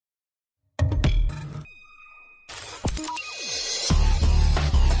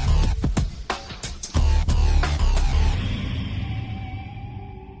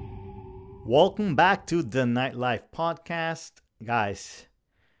Welcome back to the Nightlife Podcast. Guys,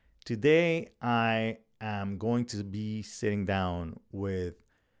 today I am going to be sitting down with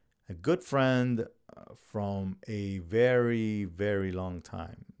a good friend from a very, very long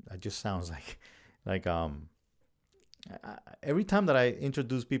time. That just sounds like every time that I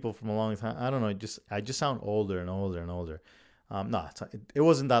introduce people from a long time, I don't know, I just sound older and older and older. No, it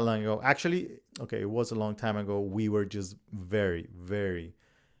wasn't that long ago. Actually, okay, it was a long time ago. We were just very, very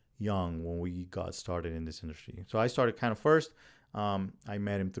young when we got started in this industry. So I started kind of first. I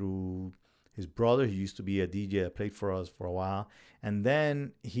met him through his brother. He used to be a DJ that played for us for a while, and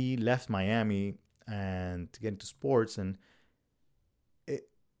then he left Miami and to get into sports. And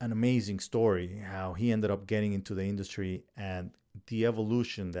an amazing story how he ended up getting into the industry and the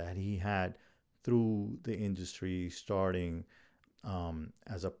evolution that he had through the industry, starting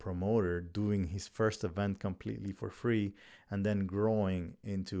as a promoter, doing his first event completely for free, and then growing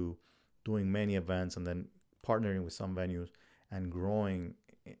into doing many events and then partnering with some venues and growing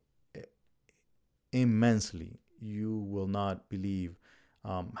immensely. You will not believe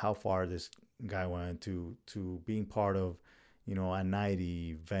how far this guy went to being part of, a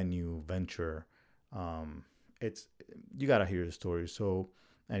 90 venue venture. It's you gotta hear the story. So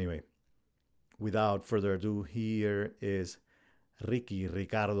anyway, without further ado, here is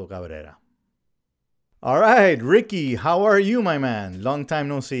Ricardo Cabrera. All right, Ricky, how are you, my man? Long time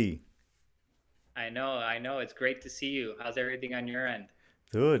no see. I know. It's great to see you. How's everything on your end?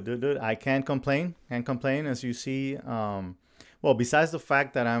 Good. I can't complain. Can't complain. As you see, well, besides the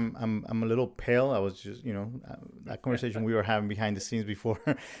fact that I'm a little pale, I was just, that conversation we were having behind the scenes before.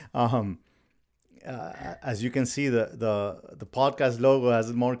 um, as you can see, the podcast logo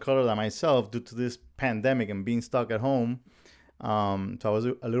has more color than myself due to this pandemic and being stuck at home. So I was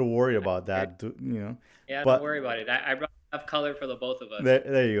a little worried about Okay. that, Yeah, don't but worry about it. I brought enough color for the both of us.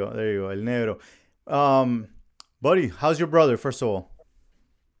 there you go. There you go. El negro. Um, buddy, how's your brother? First of all.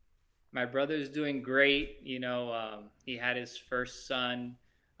 My brother's doing great. He had his first son.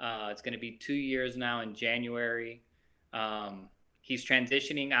 It's going to be 2 years now in January. He's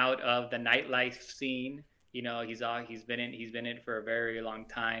transitioning out of the nightlife scene. He's been in for a very long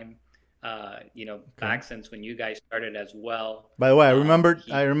time. Okay. Back since when you guys started as well. By the way, I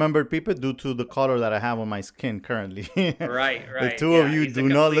He remembered people due to the color that I have on my skin currently. Right, The right. two of Yeah, you he's the do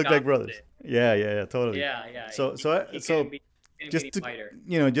not complete look like brothers. opposite. Yeah, totally. Yeah, yeah. So He, so he couldn't so be couldn't be just any to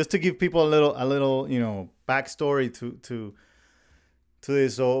whiter. just to give people a little backstory to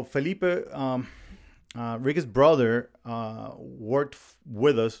this. So Felipe, Ricky's brother, worked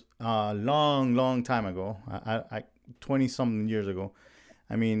with us a long time ago. I 20 something years ago.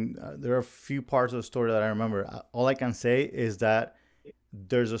 I mean, there are a few parts of the story that I remember. All I can say is that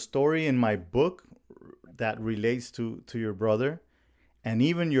there's a story in my book that relates to your brother, and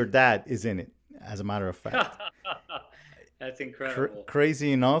even your dad is in it. As a matter of fact, That's incredible.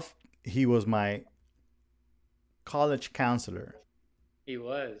 crazy enough, he was my college counselor. He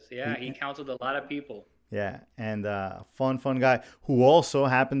was. Yeah, he He, counseled a lot of people. yeah, and fun guy who also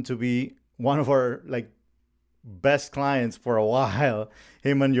happened to be one of our like best clients for a while.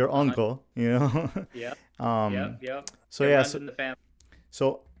 Him and your Uh-huh. uncle. Yep, yep, um, yep. so It yeah, runs so in the family.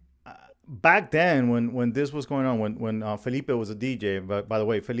 So uh, back then, when this was going on, when Felipe was a DJ, but by the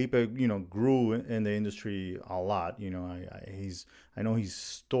way, Felipe, grew in the industry a lot. I know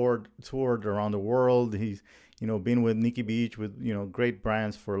he's toured around the world. He's been with Nikki Beach with great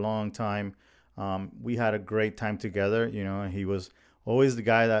brands for a long time. We had a great time together. He was always the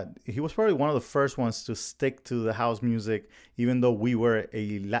guy that he was probably one of the first ones to stick to the house music, even though we were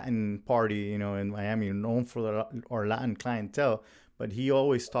a Latin party, in Miami, known for our Latin clientele. But he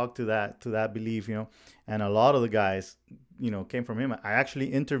always talked to that belief, and a lot of the guys, came from him. I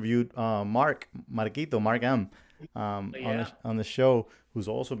actually interviewed Mark M, So on yeah, the show, who's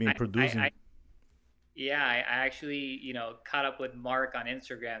also been I producing. yeah, I actually, caught up with Mark on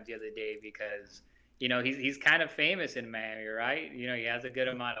Instagram the other day because, he's kind of famous in Miami, right? He has a good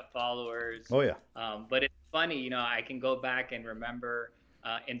amount of followers. Oh yeah. But it's funny, I can go back and remember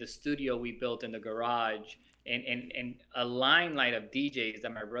in the studio we built in the garage and a limelight of DJs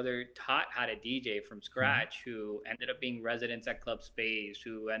that my brother taught how to DJ from Mhm. scratch, who ended up being residents at Club Space,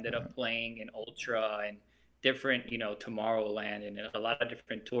 who ended Right. up playing in Ultra and different, Tomorrowland and a lot of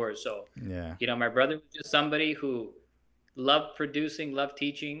different tours. So, Yeah. my brother was just somebody who loved producing, loved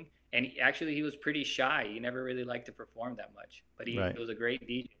teaching, and actually he was pretty shy. He never really liked to perform that much, but he Right. was a great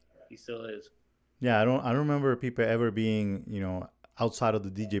DJ. He still is. Yeah, I don't remember people ever being, outside of the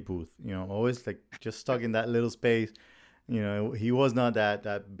DJ booth. Always like just stuck in that little space. He was not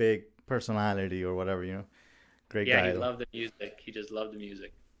that big personality or whatever. Great Yeah, he guy though. loved the music. He just loved the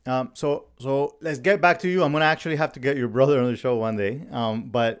music. So let's get back to you. I'm gonna actually have to get your brother on the show one day.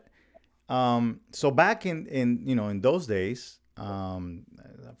 But so back in those days,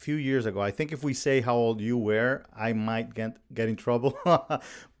 a few years ago, I think if we say how old you were, I might get in trouble.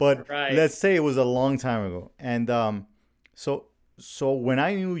 But Right. let's say it was a long time ago. And so so when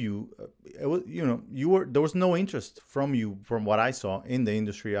I knew you, it was you were there was no interest from you from what I saw in the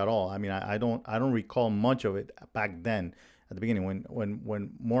industry at all. I mean, I don't recall much of it back then at the beginning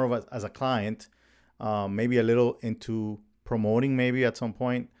when more of us as a client, maybe a little into promoting maybe at some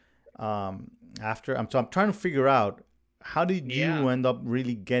point after. I'm trying to figure out how did Yeah. you end up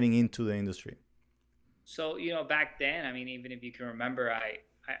really getting into the industry? So, back then, I mean, even if you can remember, I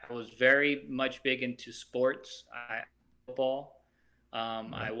was very much big into sports, football. I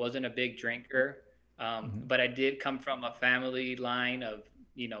Right. wasn't a big drinker, Hmm. but I did come from a family line of,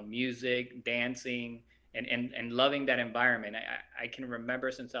 music, dancing, and loving that environment. I can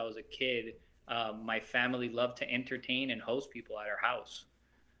remember since I was a kid, my family loved to entertain and host people at our house.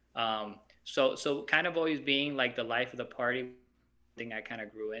 So kind of always being like the life of the party thing I kind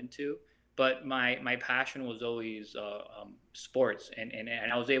of grew into. But my passion was always sports, and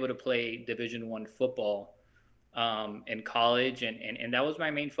I was able to play Division I football in college, and that was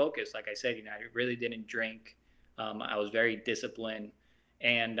my main focus. Like I said, I really didn't drink. I was very disciplined,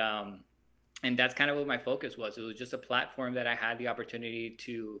 and and that's kind of what my focus was. It was just a platform that I had the opportunity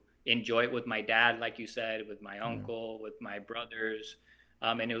to enjoy it with my dad, like you said, with my Yeah. uncle, with my brothers,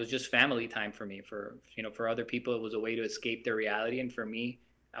 and it was just family time for me. For other people, it was a way to escape their reality, and for me,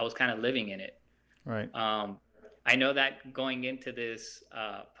 I was kind of living in it. Right. Um, I know that going into this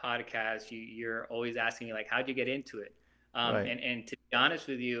podcast, you're always asking me like, how'd you get into it? Right. And to be honest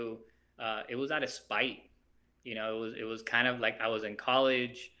with you, it was out of spite. It was kind of like I was in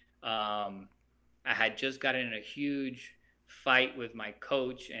college. Um, I had just gotten in a huge fight with my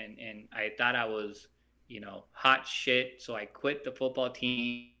coach, and I thought I was, hot shit. So I quit the football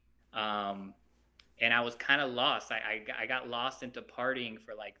team. Um, and I was kind of lost. I got lost into partying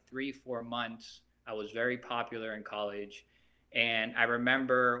for like 3 4 months. I was very popular in college, and I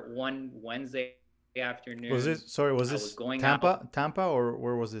remember one Wednesday Was afternoon, this sorry? Was I was this going out Tampa, or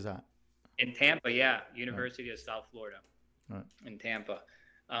where was this at? in Tampa, yeah, Right. University of South Florida Right. in Tampa.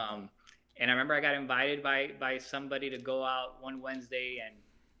 Um, and I remember I got invited by somebody to go out one Wednesday, and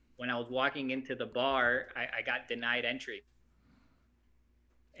when I was walking into the bar, I got denied entry,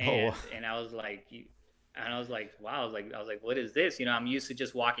 Oh. and I was like, wow, I was like, what is this? I'm used to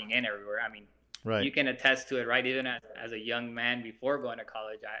just walking in everywhere. I mean, Right. you can attest to it, right? Even as a young man before going to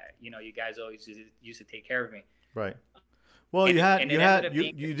college, you guys always used to take care of me, Right. Well, and you it, had and you it ended had up you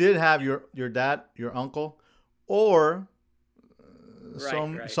being you did have your dad, your uncle, or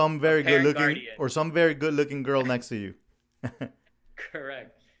right, right, some a very good parent looking guardian. or some very good looking girl next to you.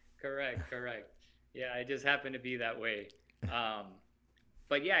 Correct, correct. Yeah, it just happened to be that way. Um,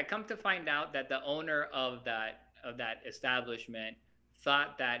 but yeah, I come to find out that the owner of that establishment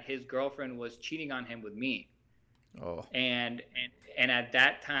thought that his girlfriend was cheating on him with me, Oh. and at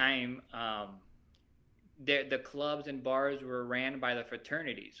that time, the clubs and bars were ran by the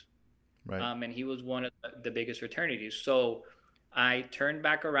fraternities, Right. and he was one of the biggest fraternities. So I turned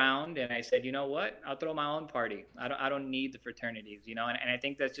back around and I said, you know what? I'll throw my own party. I don't need the fraternities, and I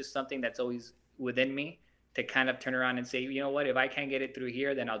think that's just something that's always within me to kind of turn around and say, you know what? If I can't get it through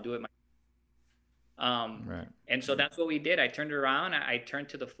here, then I'll do it. Right. And so that's what we did. I turned around. I turned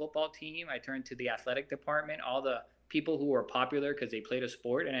to the football team. I turned to the athletic department, all the people who were popular because they played a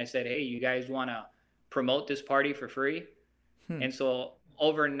sport. And I said, hey, you guys want to promote this party for free? Hmm. And so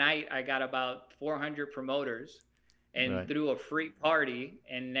overnight, I got about 400 promoters and Right. threw a free party.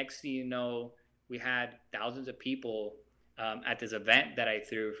 And next thing you know, we had thousands of people at this event that I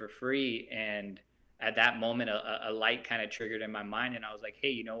threw for free. And at that moment, a light kind of triggered in my mind. And I was like, hey,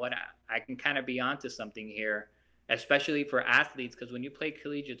 you know what? I can kind of be onto something here, especially for athletes, because when you play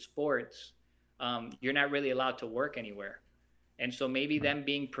collegiate sports, you're not really allowed to work anywhere. And so maybe Right. them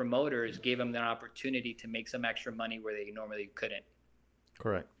being promoters gave them the opportunity to make some extra money where they normally couldn't.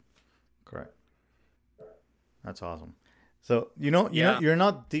 Correct. Correct. That's awesome. So Yeah. you're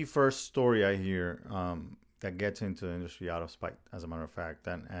not the first story I hear that gets into the industry out of spite. As a matter of fact,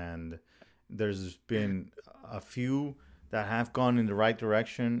 and there's been a few that have gone in the right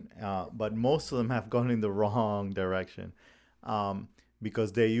direction, but most of them have gone in the wrong direction, um,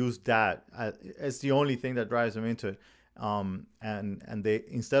 because they use that as the only thing that drives them into it. And they,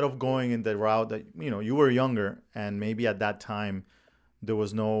 instead of going in the route that you were younger, and maybe at that time there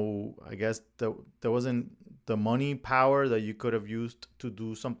was no, I guess there wasn't the money power that you could have used to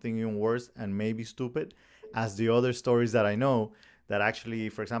do something even worse and maybe stupid as the other stories that I know that actually,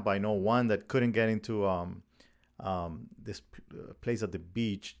 for example, I know one that couldn't get into this place at the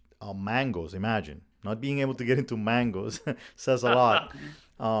beach, mangoes. Imagine not being able to get into mangoes says a lot.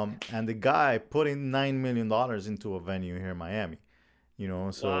 And the guy put in $9 million into a venue here in Miami.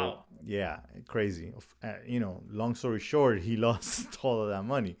 So Wow. yeah, crazy. Long story short, he lost all of that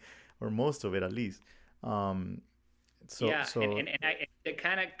money, or most of it at least. Um, so Yeah, so and I to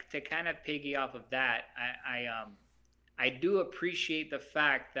kind of piggy off of that, I do appreciate the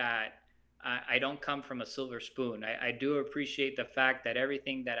fact that I don't come from a silver spoon. I do appreciate the fact that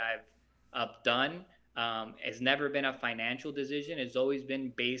everything that I've done has never been a financial decision. It's always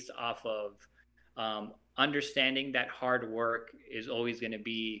been based off of understanding that hard work is always going to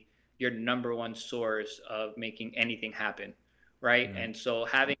be your number one source of making anything happen, right? right, And so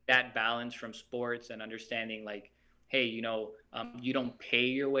having that balance from sports and understanding like, hey, you don't pay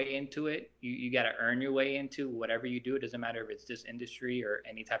your way into it. You got to earn your way into whatever you do. It doesn't matter if it's this industry or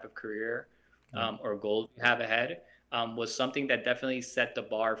any type of career right, or goals you have ahead. Was something that definitely set the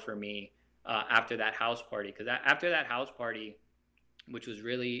bar for me after that house party. Because after that house party, which was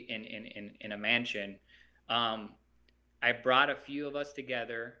really in a mansion, um, I brought a few of us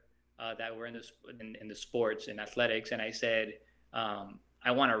together that were in the sports and athletics, and I said,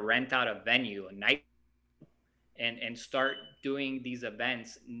 I want to rent out a venue, a night, and start doing these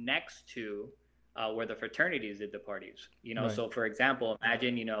events next to where the fraternities did the parties. right, So for example,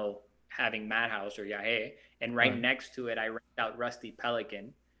 imagine having Madhouse or Yahe, and right right, next to it, I rent out Rusty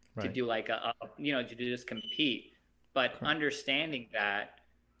Pelican to right. do like to just compete. But Correct. understanding that,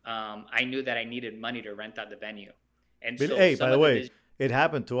 I knew that I needed money to rent out the venue, and But so hey, by some the of the way, it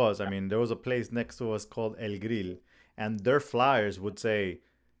happened to us. I mean, there was a place next to us called El Grill, and their flyers would say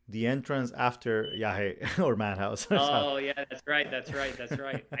the entrance after Yahe or Madhouse or something. oh yeah, that's right, that's right, that's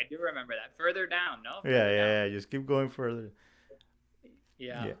right. I do remember that. Further down, no, Yeah, further down. yeah, yeah. Just keep going further.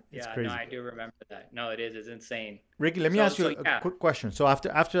 Yeah, Yeah, it's yeah, no, crazy. I do remember that. No, it is. It's insane. Ricky, let me So, ask you so a yeah. quick question. So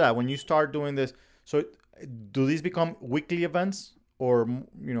after that, when you start doing this, so do these become weekly events or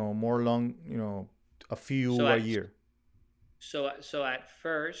more long, a So few a at year? so at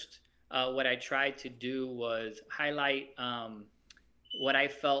first, what I tried to do was highlight what I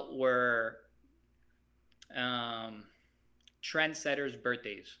felt were um, trendsetters'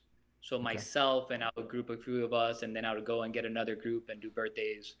 birthdays. So Okay. myself and I would group a few of us, and then I would go and get another group and do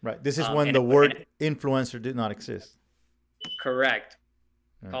birthdays. Right. This is when And the it would, and word influencer did not exist. correct.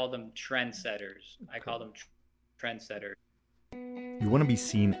 Right. Call them trendsetters. I Okay. call them trendsetters. You want to be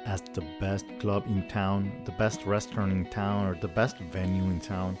seen as the best club in town, the best restaurant in town, or the best venue in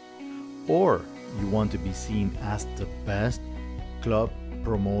town, or you want to be seen as the best club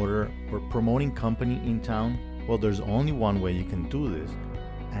promoter or promoting company in town. Well, there's only one way you can do this,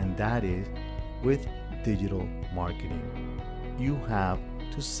 and that is with digital marketing. You have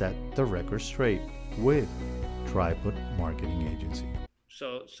to set the record straight with Tripod Marketing Agency.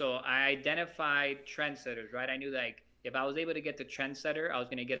 So I identified trendsetters, right? I knew like if I was able to get the trendsetter, I was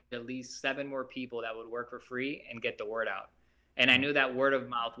going to get at least seven more people that would work for free and get the word out. And I Right, knew that word of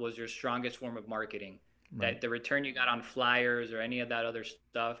mouth was your strongest form of marketing. right, That the return you got on flyers or any of that other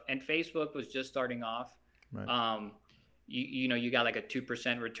stuff, and Facebook was just starting off. right, Um, you got like a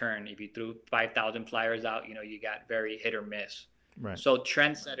 2% return if you threw 5,000 flyers out. You got very hit or miss. right, So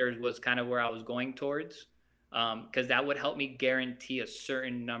trendsetters was kind of where I was going towards, because that would help me guarantee a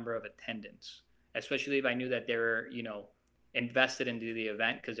certain number of attendance, especially if I knew that they were, invested into the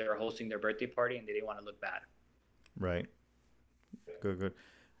event because they were hosting their birthday party and they didn't want to look bad. right. Good, good.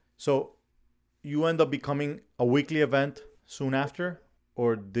 So you end up becoming a weekly event soon after,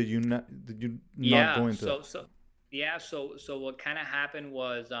 or did you not Yeah. go into that? So what kind of happened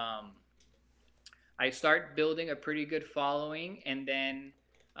was I start building a pretty good following, and then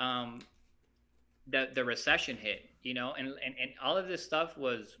um, the recession hit, and all of this stuff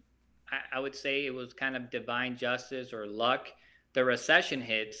was, I would say it was kind of divine justice or luck. The recession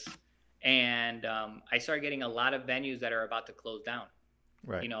hits, and I start getting a lot of venues that are about to close down.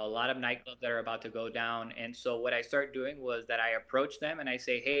 Right, A lot of nightclubs that are about to go down. And so what I start doing was that I approach them and I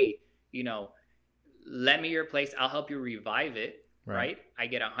say, hey, you know, let me your place. I'll help you revive it. right, Right. I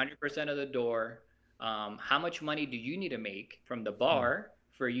get 100% of the door. How much money do you need to make from the right, bar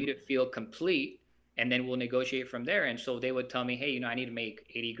for you to feel complete? And then we'll negotiate from there. And so they would tell me, hey, I need to make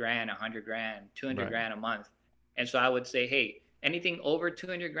 80 grand, 100 grand, 200 right, grand a month. And so I would say, hey, anything over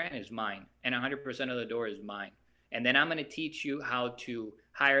 200 grand is mine. And 100% of the door is mine. And then I'm going to teach you how to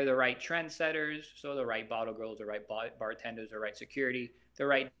hire the right trendsetters, so the right bottle girls, the right bartenders, the right security, the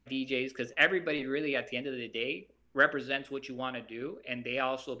right DJs, because everybody really at the end of the day represents what you want to do, and they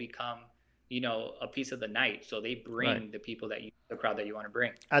also become, a piece of the night. So they Right. bring the people the crowd that you want to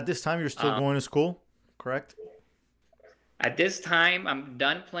bring. At this time, you're still Um, going to school, correct? at this time, I'm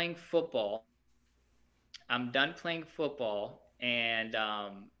done playing football. I'm done playing football, and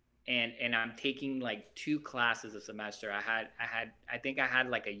I'm taking like two classes a semester. I think I had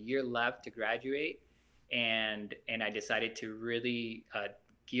like a year left to graduate, and I decided to really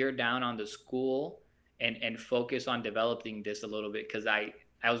gear down on the school and focus on developing this a little bit because I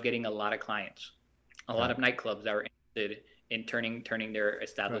was getting a lot of clients, a lot Got of it. nightclubs that were interested in turning their Right.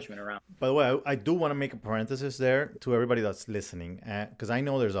 establishment around. By the way, I do want to make a parenthesis there to everybody that's listening, because I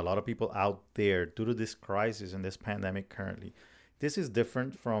know there's a lot of people out there due to this crisis and this pandemic currently. This is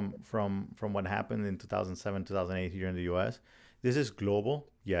different from what happened in 2007, 2008 here in the U.S. This is global,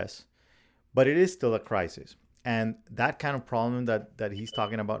 yes, but it is still a crisis. And that kind of problem that he's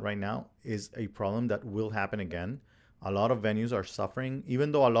talking about right now is a problem that will happen again. A lot of venues are suffering,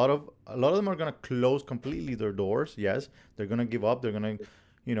 even though a lot of them are going to close completely their doors. Yes, they're going to give up. They're going to,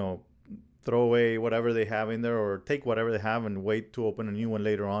 you know, throw away whatever they have in there or take whatever they have and wait to open a new one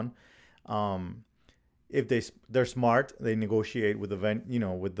later on. Um, if they're smart, they negotiate with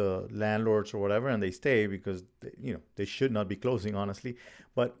with the landlords or whatever, and they stay because they should not be closing, honestly.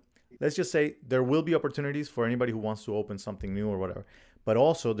 But let's just say there will be opportunities for anybody who wants to open something new or whatever. But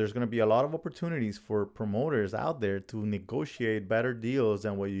also, there's going to be a lot of opportunities for promoters out there to negotiate better deals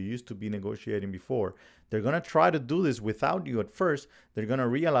than what you used to be negotiating before. They're going to try to do this without you at first. They're going to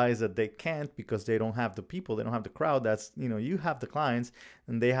realize that they can't because they don't have the people, they don't have the crowd. You have the clients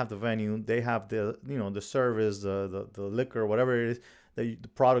and they have the venue, they have the service, the liquor, whatever it is, the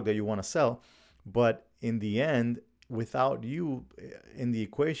product that you want to sell. But in the end, without you in the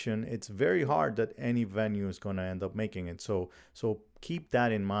equation, it's very hard that any venue is going to end up making it. So keep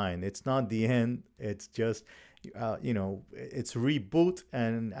that in mind. It's not the end. It's just it's reboot,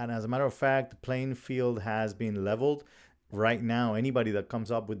 and as a matter of fact, the playing field has been leveled. Right now, anybody that comes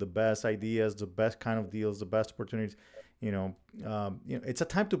up with the best ideas, the best kind of deals, the best opportunities, it's a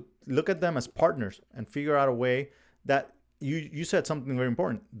time to look at them as partners and figure out a way that you said something very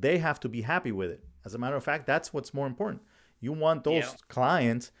important. They have to be happy with it. As a matter of fact, that's what's more important. You want Yeah. those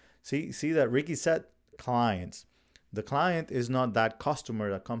clients. See that Ricky said clients. The client is not that customer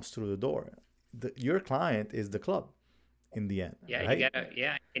that comes through the door. Your client is the club in the end, Yeah, you right? gotta,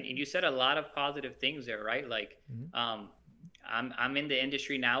 yeah, and you said a lot of positive things there, right? Like, Mm-hmm. um, I'm in the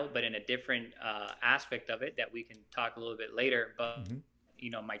industry now, but in a different aspect of it that we can talk a little bit later. But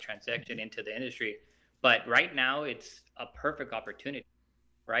Mm-hmm. my transaction into the industry. But right now, it's a perfect opportunity,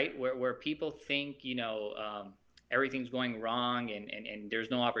 right? Where people think everything's going wrong and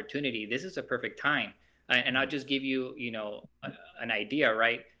there's no opportunity. This is a perfect time. And I'll just give you an idea,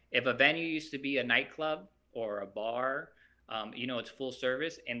 right? If a venue used to be a nightclub or a bar, it's full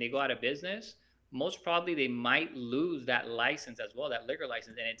service, and they go out of business, most probably they might lose that license as well, that liquor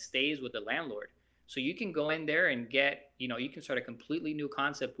license, and it stays with the landlord. So you can go in there and you can start a completely new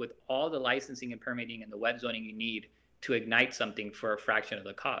concept with all the licensing and permitting and the web zoning you need to ignite something for a fraction of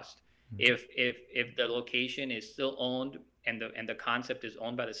the cost. Mm-hmm. If the location is still owned and the concept is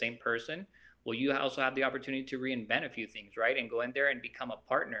owned by the same person, well, you also have the opportunity to reinvent a few things, right? And go in there and become a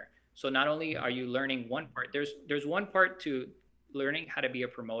partner. So not only are you learning one part, there's one part to learning how to be a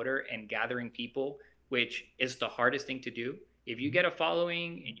promoter and gathering people, which is the hardest thing to do. If you get a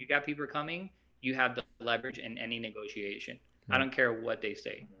following and you got people coming, you have the leverage in any negotiation. I Right. don't care what they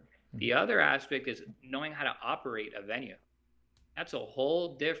say. Mm-hmm. The other aspect is knowing how to operate a venue. That's a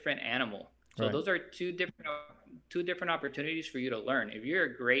whole different animal. So Right. those are two different opportunities for you to learn. If you're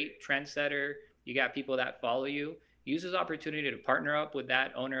a great trendsetter, you got people that follow you, use this opportunity to partner up with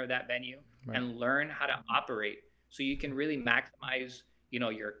that owner of that venue Right. and learn how to operate so you can really maximize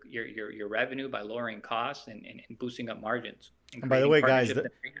your revenue by lowering costs and boosting up margins and And by the creating way, guys, partnerships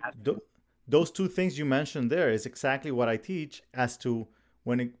that bring th- those two things you mentioned there is exactly what I teach as to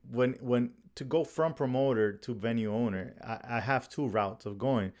when to go from promoter to venue owner. I have two routes of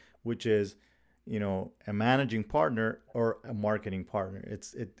going, which is a managing partner or a marketing partner.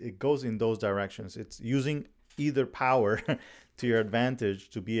 It goes in those directions. It's using either power to your advantage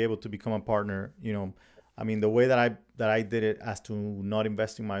to be able to become a partner. I mean, the way that I did it as to not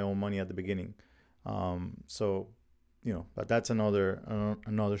investing my own money at the beginning. So but that's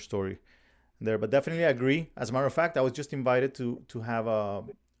another story there. But definitely agree. As a matter of fact, I was just invited to have a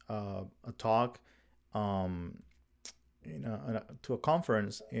talk, um, to a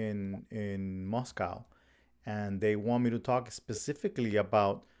conference in Moscow, and they want me to talk specifically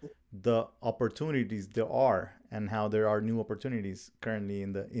about the opportunities there are and how there are new opportunities currently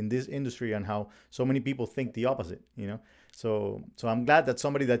in this industry and how so many people think the opposite, you know. So I'm glad that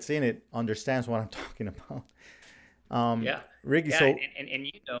somebody that's in it understands what I'm talking about. um Yeah, Ricky, yeah, so and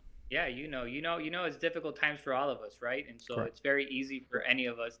yeah, it's difficult times for all of us, right? And so correct. it's very easy for any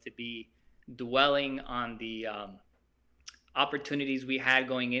of us to be dwelling on the opportunities we had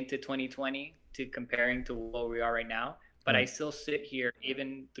going into 2020 to comparing to where we are right now. But I Right. still sit here,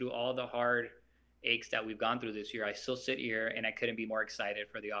 even through all the hard aches that we've gone through this year. I still sit here, and I couldn't be more excited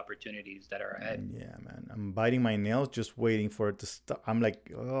for the opportunities that are ahead. Yeah, man. I'm biting my nails just waiting for it to stop. I'm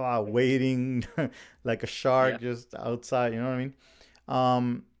like, oh, waiting like a Yeah, shark just outside, you know what I mean?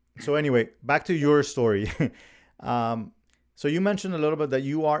 Um, so anyway, back to your story. um, so you mentioned a little bit that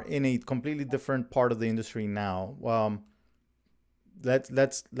you are in a completely different part of the industry now.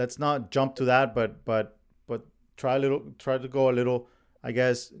 Let's not jump to that, but try to go a little, I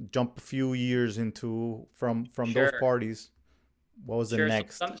guess, jump a few years into from those sure. parties. What was the Sure.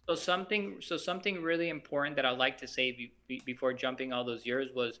 next? So something really important that I'd like to say before jumping all those years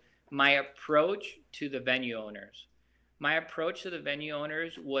was my approach to the venue owners. My approach to the venue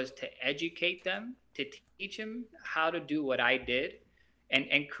owners was to educate them, to teach them how to do what I did,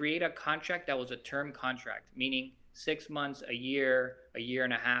 and create a contract that was a term contract, meaning 6 months, a year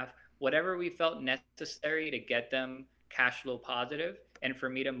and a half, whatever we felt necessary to get them cash flow positive and for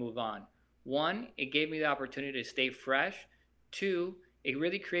me to move on. One, it gave me the opportunity to stay fresh. Two, it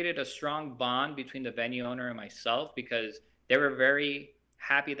really created a strong bond between the venue owner and myself because they were very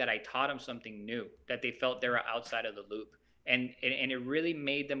happy that I taught them something new, that they felt they were outside of the loop. And it really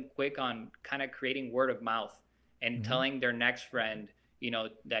made them quick on kind of creating word of mouth and Hmm. telling their next friend,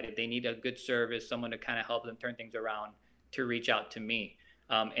 that if they need a good service, someone to kind of help them turn things around, to reach out to me.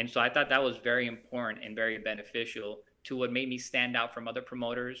 And so I thought that was very important and very beneficial to what made me stand out from other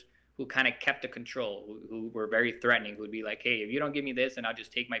promoters who kind of kept the control, who were very threatening, who would be like, hey, if you don't give me this, then I'll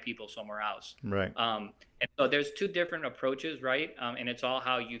just take my people somewhere else. Right. And so there's two different approaches, right? And it's all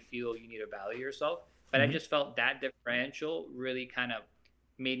how you feel you need to value yourself. But I Hmm. just felt that differential really kind of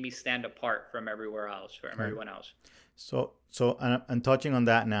made me stand apart from everywhere else, from Right. everyone else. And touching on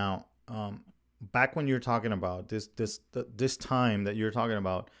that now, back when you're talking about this time that you're talking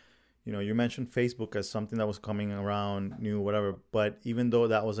about, you know, you mentioned Facebook as something that was coming around, new, whatever. But even though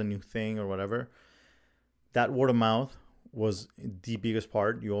that was a new thing or whatever, that word of mouth was the biggest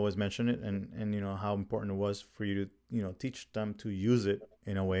part. You always mention it, and you know how important it was for you to teach them to use it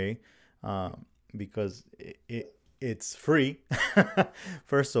in a way, because it's free.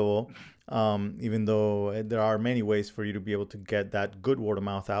 First of all, even though there are many ways for you to be able to get that good word of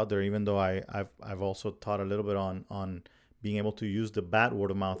mouth out there. Even though I've also taught a little bit on being able to use the bad word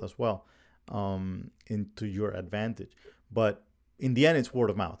of mouth as well, into your advantage. But in the end, it's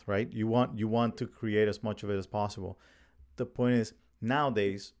word of mouth, right? You want to create as much of it as possible. The point is,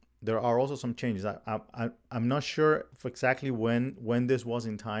 nowadays there are also some changes. I'm not sure if exactly when this was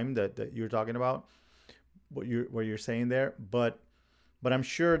in time that you're talking about, what you're saying there, but I'm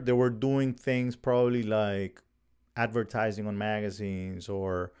sure they were doing things probably like advertising on magazines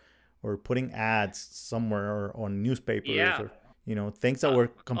or putting ads somewhere or on newspapers, Yeah. or things that Uh,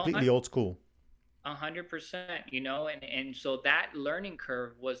 were oh, completely old school. 100%, and so that learning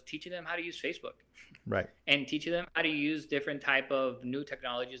curve was teaching them how to use Facebook Right. and teaching them how to use different type of new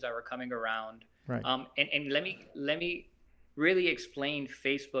technologies that were coming around. Right. And let me really explain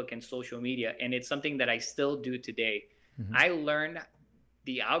Facebook and social media, and it's something that I still do today. Hmm. I learned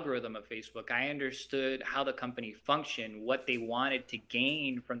the algorithm of Facebook. I understood how the company functioned, what they wanted to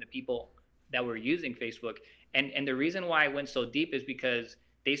gain from the people that were using Facebook. And the reason why I went so deep is because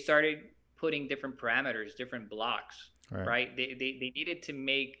they started putting different parameters, different blocks, Right. right? They needed to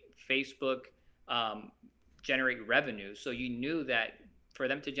make Facebook um, generate revenue. So you knew that for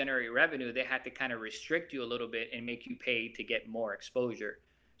them to generate revenue, they had to kind of restrict you a little bit and make you pay to get more exposure.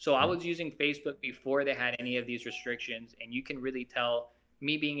 So I Right. was using Facebook before they had any of these restrictions, and you can really tell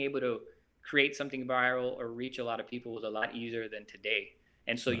me being able to create something viral or reach a lot of people was a lot easier than today.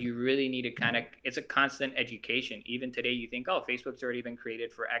 And so Right. you really need to kind of, it's a constant education. Even today, you think, oh, Facebook's already been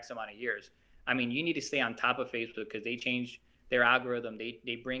created for X amount of years. I mean, you need to stay on top of Facebook because they change their algorithm,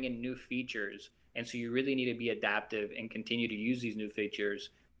 they bring in new features. And so you really need to be adaptive and continue to use these new features,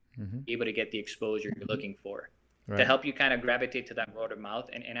 Hmm. be able to get the exposure you're looking for to Right. help you kind of gravitate to that word of mouth.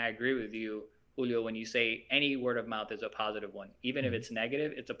 And I agree with you, Julio, when you say any word of mouth is a positive one. Even if Hmm. it's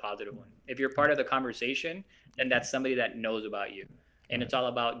negative, it's a positive one. If you're part of the conversation, then that's somebody that knows about you. And Right. it's all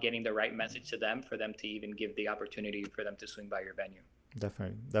about getting the right message to them for them to even give the opportunity for them to swing by your venue.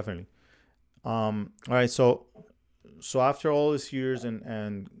 Definitely. Definitely. All right. So after all these years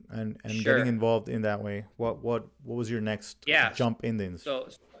and getting Sure. involved in that way, what was your next Yeah. jump in the industry? So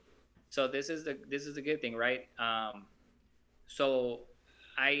so this is the good thing, right? So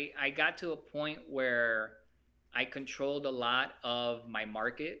I got to a point where I controlled a lot of my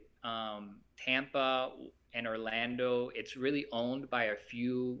market. Tampa and Orlando, it's really owned by a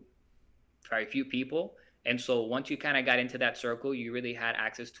few people. And so once you kind of got into that circle, you really had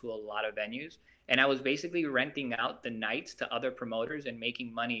access to a lot of venues. And I was basically renting out the nights to other promoters and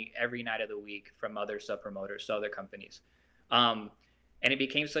making money every night of the week from other sub promoters, so other companies. Um, and it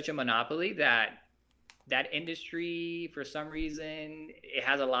became such a monopoly that that industry, for some reason, it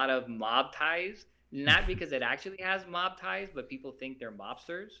has a lot of mob ties. Not because it actually has mob ties, but people think they're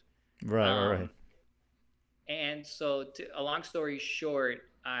mobsters. Right, right, right. Um, and so, a long story short,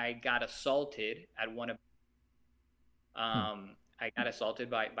 I got assaulted at one of Hmm. I got assaulted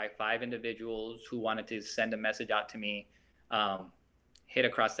by five individuals who wanted to send a message out to me, um, hit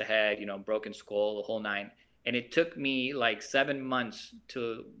across the head, broken skull, the whole nine. And it took me like 7 months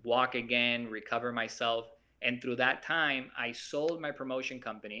to walk again, recover myself. And through that time, I sold my promotion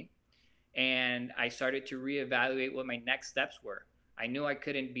company and I started to reevaluate what my next steps were. I knew I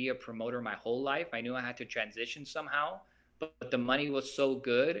couldn't be a promoter my whole life. I knew I had to transition somehow, but the money was so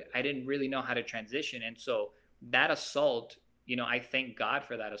good, I didn't really know how to transition. And so that assault, I thank God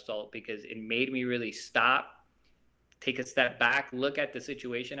for that assault because it made me really stop, take a step back, look at the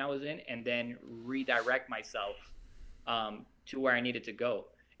situation I was in, and then redirect myself to where I needed to go.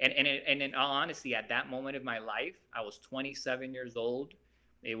 And in all honesty, at that moment of my life, I was 27 years old.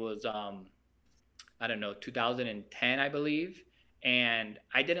 It was I don't know, 2010, I believe. And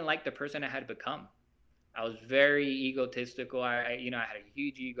I didn't like the person I had become. I was very egotistical. I had a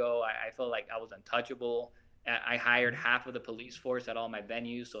huge ego. I felt like I was untouchable. I hired half of the police force at all my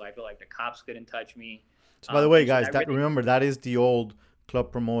venues, so I feel like the cops couldn't touch me. So by the way, And so guys, that that really, remember that is the old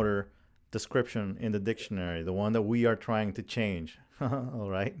club promoter description in the dictionary, the one that we are trying to change. All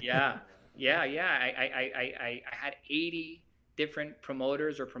right. yeah, yeah. I had 80 different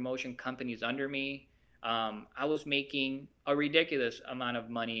promoters or promotion companies under me. I was making a ridiculous amount of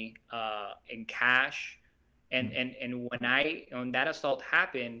money in cash, and when that assault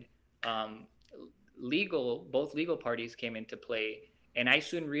happened, um, both legal parties came into play, and I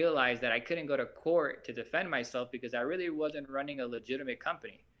soon realized that I couldn't go to court to defend myself because I really wasn't running a legitimate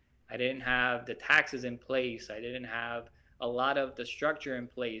company. I didn't have the taxes in place. I didn't have a lot of the structure in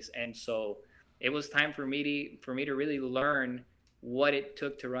place, and so it was time for me to really learn what it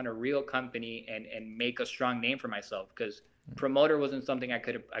took to run a real company and make a strong name for myself because promoter wasn't something I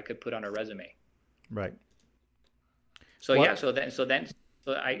could put on a resume. Right. So yeah, What?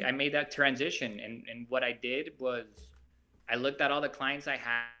 so I made that transition, and what I did was I looked at all the clients I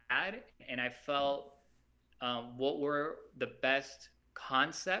had, and I felt what were the best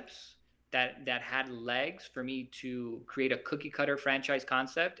concepts that had legs for me to create a cookie cutter franchise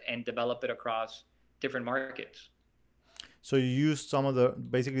concept and develop it across different markets. So you used some of the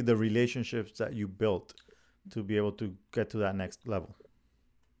basically the relationships that you built to be able to get to that next level.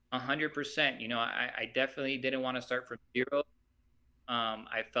 100%. I definitely didn't want to start from zero.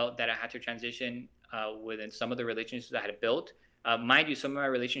 I felt that I had to transition within some of the relationships I had built. Mind you, some of my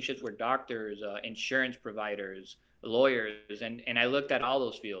relationships were doctors, insurance providers, lawyers, and I looked at all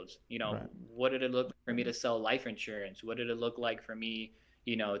those fields. Right. What did it look like for me to sell life insurance? What did it look like for me,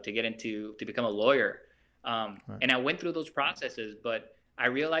 to become a lawyer? Right. And I went through those processes, but I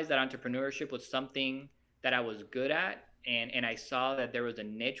realized that entrepreneurship was something that I was good at, and I saw that there was a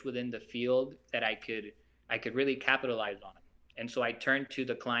niche within the field that I could really capitalize on. And so I turned to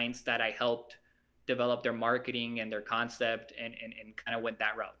the clients that I helped develop their marketing and their concept and kind of went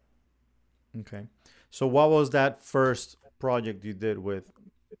that route. Okay. So what was that first project you did with?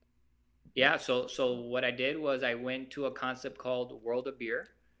 Yeah, so what I did was I went to a concept called World of Beer,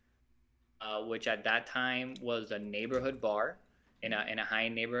 which at that time was a neighborhood bar in a high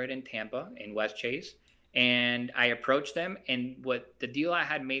neighborhood in Tampa in West Chase. And I approached them, and what the deal I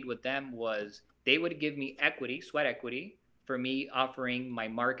had made with them was they would give me equity, sweat equity, for me offering my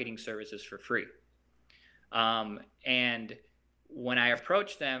marketing services for free. And when I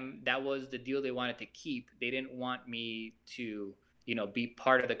approached them, that was the deal they wanted to keep. They didn't want me to, be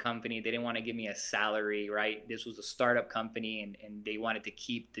part of the company. They didn't want to give me a salary, right? This was a startup company, and they wanted to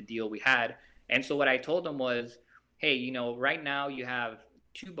keep the deal we had. And so what I told them was, hey, right now you have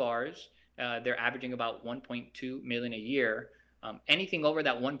two bars. They're averaging about 1.2 million a year. Anything over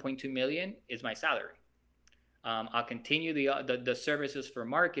that 1.2 million is my salary. I'll continue the services for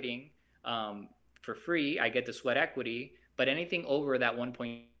marketing um, for free. I get the sweat equity, but anything over that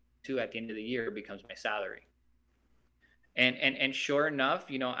 1.2 to at the end of the year becomes my salary. And sure enough,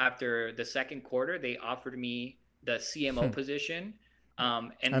 after the second quarter, they offered me the CMO position.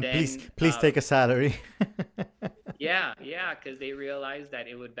 And And please, then please take a salary. yeah, yeah, because they realized that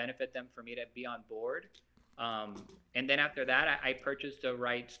it would benefit them for me to be on board. And then after that, I purchased the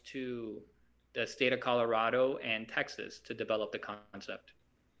rights to the state of Colorado and Texas to develop the concept.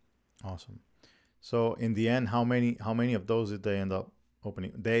 Awesome. So in the end, how many of those did they end up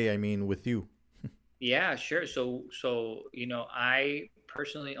opening? They, I mean, with you. Yeah, sure. So I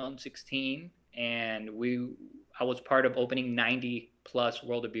personally own 16, and I was part of opening 90 plus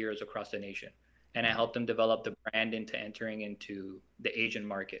World of Beers across the nation. And I Wow. helped them develop the brand into entering into the Asian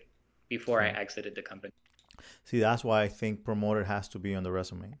market before I See, exited the company. see, that's why I think promoter has to be on the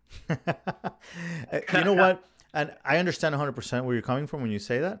resume. You know what? And I understand 100% where you're coming from when you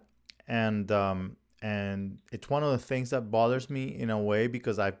say that, and it's one of the things that bothers me in a way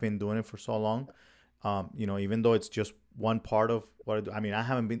because I've been doing it for so long. Even though it's just one part of what I do. I mean, I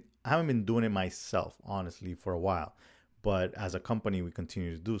haven't been doing it myself, honestly, for a while, but as a company, we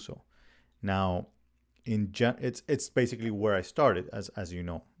continue to do so. Now, it's basically where I started, as you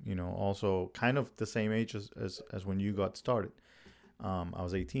know. Also kind of the same age as when you got started. I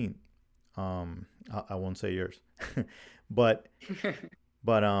was 18. I won't say yours, but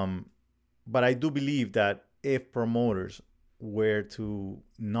but um, but I do believe that if promoters were to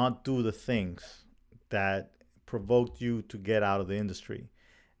not do the things that provoked you to get out of the industry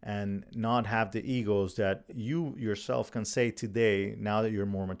and not have the egos that you yourself can say today, now that you're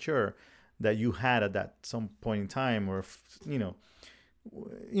more mature, that you had at that some point in time, or you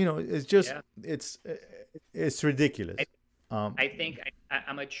know it's just Yeah. it's ridiculous. um I think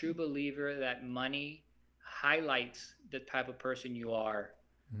I'm a true believer that money highlights the type of person you are.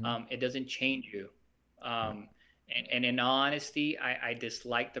 mhm, It doesn't change you. right, Um, and in all honesty, I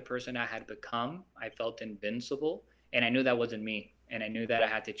disliked the person I had become. I felt invincible, and I knew that wasn't me. And I knew that I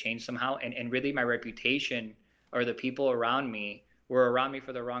had to change somehow. And really, my reputation or the people around me were around me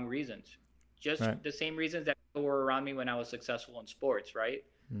for the wrong reasons. Just right, the same reasons that people were around me when I was successful in sports, right?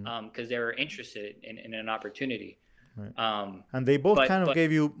 mhm, Because they were interested in an opportunity. right. Um, And they both but kind of but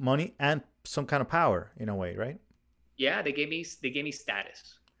gave you money and some kind of power in a way, right? yeah, they gave me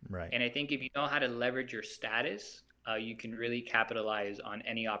status, Right. and I think if you know how to leverage your status, you can really capitalize on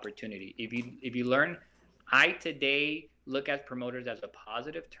any opportunity. If you learn, I today look at promoters as a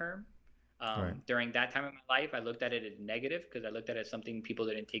positive term. Right. During that time of my life, I looked at it as negative because I looked at it as something people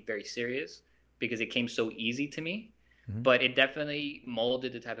didn't take very serious because it came so easy to me. Hmm. But it definitely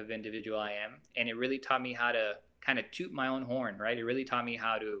molded the type of individual I am, and it really taught me how to kind of toot my own horn, right? It really taught me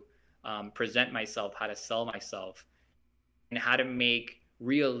how to present myself, how to sell myself, and how to make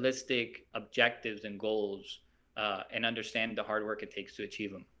realistic objectives and goals, and understand the hard work it takes to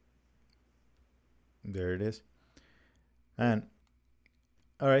achieve them. There it is. And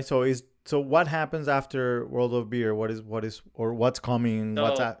all right, so what happens after World of Beer? What is or what's coming?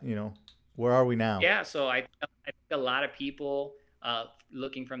 What's So at where are we now? yeah, so I think a lot of people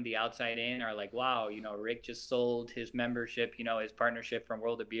looking from the outside in are like, wow, Rick just sold his membership, his partnership from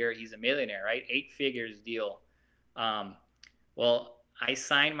World of Beer. He's a millionaire, right? 8 figures deal. Um, well, I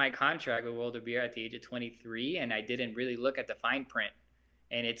signed my contract with World of Beer at the age of 23, and I didn't really look at the fine print.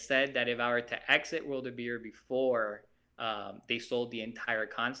 And it said that if I were to exit World of Beer before they sold the entire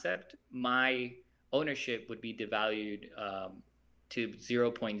concept, my ownership would be devalued to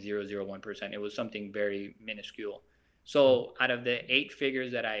 0.001%. It was something very minuscule. So out of the 8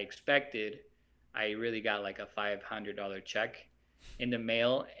 figures that I expected, I really got like a $500 check in the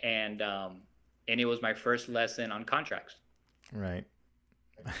mail, and it was my first lesson on contracts. Right.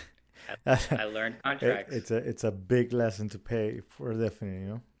 I, I learned It's contracts. a big lesson to pay for,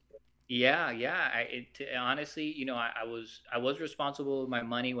 definitely. Yeah, yeah. Honestly, I was responsible with my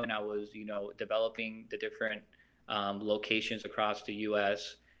money when I was developing the different locations across the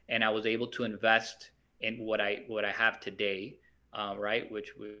U.S., and I was able to invest in what I have today, right?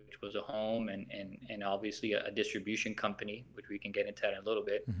 Which was a home and obviously a distribution company, which we can get into that in a little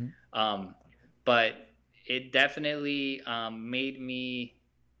bit. Hmm. Um, but it definitely made me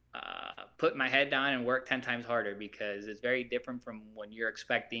put my head down and work 10 times harder because it's very different from when you're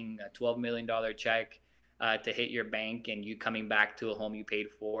expecting a $12 million check to hit your bank and you coming back to a home you paid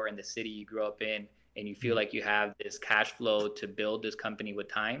for in the city you grew up in, and you feel like you have this cash flow to build this company with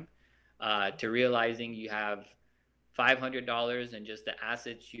time, to realizing you have $500 in just the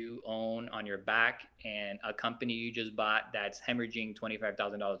assets you own on your back and a company you just bought that's hemorrhaging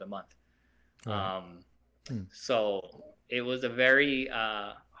 $25,000 a month. Right. Um, Hmm. so it was a very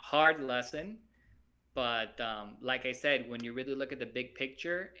hard lesson, But like I said, when you really look at the big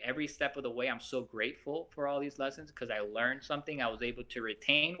picture, every step of the way, I'm so grateful for all these lessons because I learned something. I was able to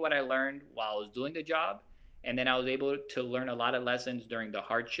retain what I learned while I was doing the job. And then I was able to learn a lot of lessons during the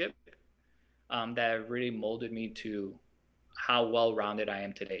hardship that have really molded me to how well rounded I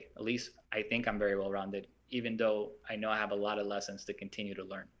am today. At least I think I'm very well rounded, even though I know I have a lot of lessons to continue to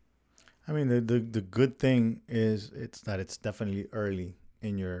learn. I mean, the good thing is it's that it's definitely early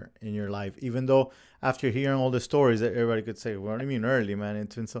in your life. Even though after hearing all the stories, that everybody could say, "What do you mean early, man?"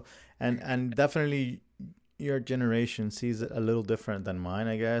 It's been so, and definitely your generation sees it a little different than mine,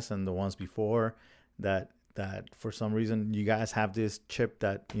 I guess, and the ones before. That for some reason you guys have this chip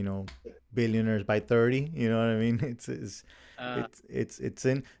that billionaires by 30. You know what I mean? Uh, It's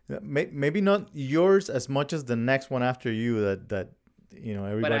in maybe not yours as much as the next one after you. That but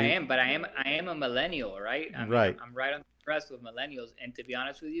everybody. I am a millennial, right? I mean, Right. I'm right on the crest with millennials, and to be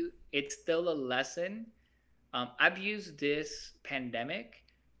honest with you, it's still a lesson. I've used this pandemic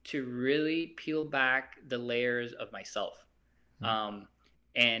to really peel back the layers of myself, Mm. um,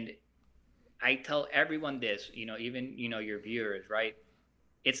 and I tell everyone this, even your viewers, right?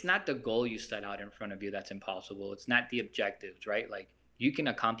 It's not the goal you set out in front of you that's impossible. It's not the objectives, right? Like you can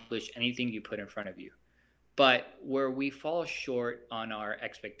accomplish anything you put in front of you. But where we fall short on our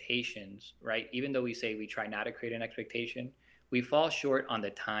expectations, right? Even though we say we try not to create an expectation, we fall short on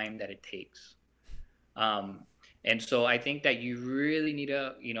the time that it takes. Um, and so I think that you really need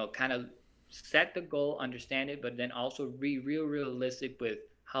to, kind of set the goal, understand it, but then also be realistic with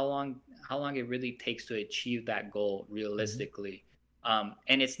how long it really takes to achieve that goal Hmm. realistically.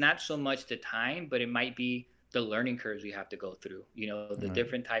 And it's not so much the time, but it might be the learning curves you have to go through. The Right.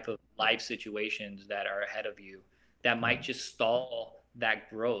 different type of life situations that are ahead of you that might Right. just stall that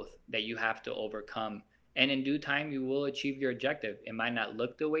growth that you have to overcome. And in due time, you will achieve your objective. It might not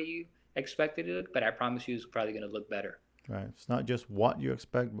look the way you expected it to look, but I promise you it's probably going to look better. Right. It's not just what you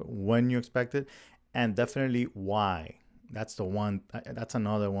expect, but when you expect it, and definitely why. That's the one. That's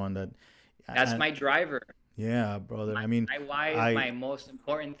another one that. That's And my driver. yeah, brother. My, I mean, my why is I my most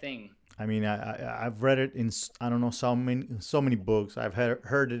important thing. I've read it in I don't know so many books. I've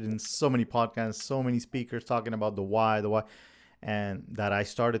heard it in so many podcasts, so many speakers talking about the why, and that I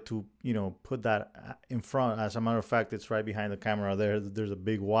started to put that in front. As a matter of fact, it's right behind the camera there. There's a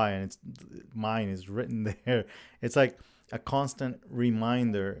big why, and it's mine is written there. It's like a constant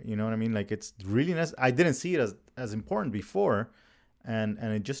reminder. You know what I mean? Like it's really I didn't see it as important before, and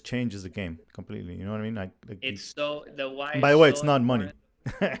it just changes the game completely. You know what I mean? Like the. The why And by is the way, it's so not money.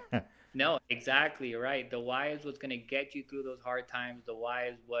 important. No, exactly right. The why is what's going to get you through those hard times. The why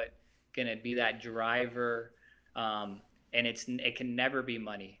is what going to be that driver. Um, and it can never be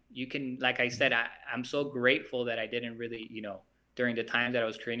money. You can, like I said, I'm so grateful that I didn't really, during the time that I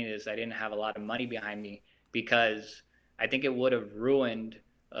was creating this, I didn't have a lot of money behind me because I think it would have ruined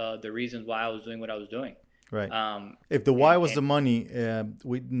the reasons why I was doing what I was doing. Right. Um, If the why and was and the money,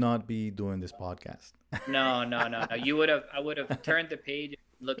 we'd not be doing this podcast. no, no, no, no. I would have turned the page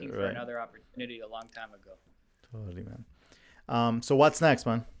looking for Right. another opportunity a long time ago. Totally, man. So what's next,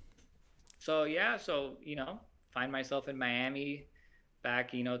 man? So yeah, so find myself in Miami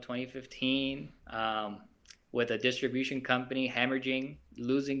back 2015 with a distribution company hemorrhaging,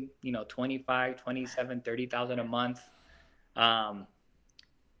 losing 25, 27, 30,000 a month. Um,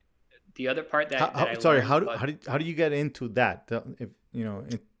 the other part that I Sorry, learned was how do you get into that? If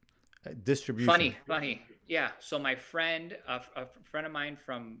distribution. funny. Yeah. So my friend, a friend of mine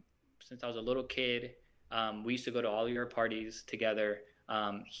from since I was a little kid, we used to go to all your parties together.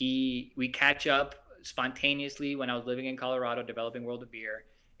 We catch up spontaneously when I was living in Colorado, developing World of Beer,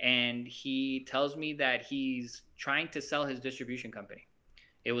 and he tells me that he's trying to sell his distribution company.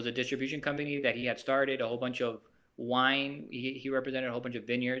 It was a distribution company that he had started, a whole bunch of wine. He represented a whole bunch of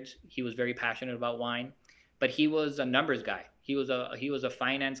vineyards. He was very passionate about wine, but he was a numbers guy. He was a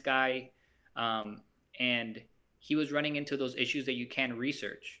finance guy, um, and he was running into those issues that you can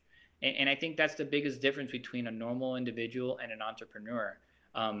research. And I think that's the biggest difference between a normal individual and an entrepreneur.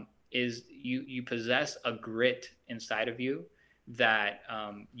 Is you possess a grit inside of you that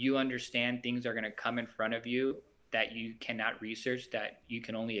you understand things are going to come in front of you that you cannot research, that you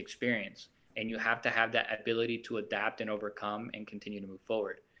can only experience, and you have to have that ability to adapt and overcome and continue to move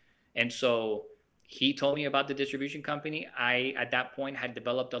forward. And so he told me about the distribution company. I at that point had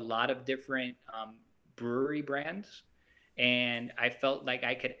developed a lot of different brewery brands, and I felt like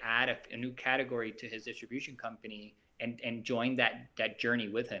I could add a new category to his distribution company and join that journey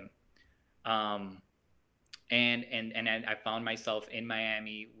with him. um, and I found myself in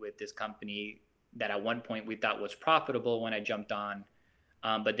Miami with this company that at one point we thought was profitable when I jumped on,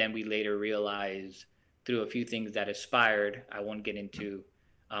 but then we later realized through a few things that aspired. I won't get into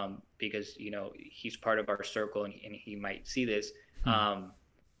because he's part of our circle and he might see this. Hmm.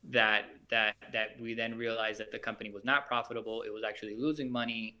 That we then realized that the company was not profitable. It was actually losing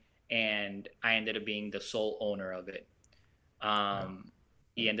money, and I ended up being the sole owner of it. Right.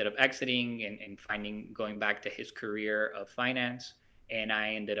 He ended up exiting and finding going back to his career of finance, and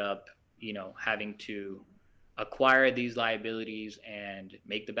I ended up having to acquire these liabilities and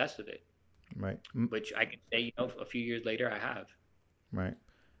make the best of it, Right. which I can say a few years later I have. Right.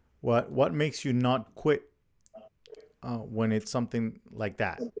 What makes you not quit when it's something like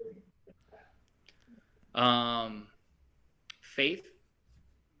that? um Faith.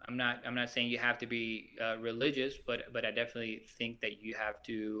 I'm not saying you have to be religious, but I definitely think that you have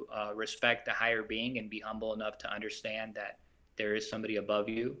to respect the higher being and be humble enough to understand that there is somebody above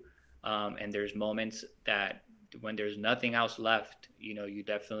you, and there's moments that when there's nothing else left, you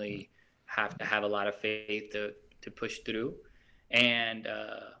definitely have to have a lot of faith to push through, and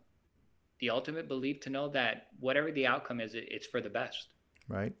the ultimate belief to know that whatever the outcome is, it's for the best,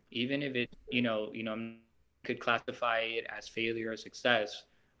 Right. even if it could classify it as failure or success.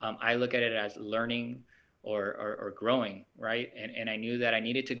 I look at it as learning or growing, right? And I knew that I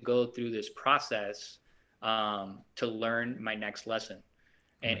needed to go through this process to learn my next lesson.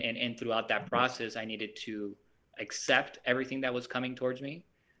 And, Right. and, and throughout that process, I needed to accept everything that was coming towards me,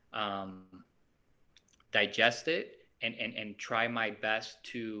 um, digest it, and try my best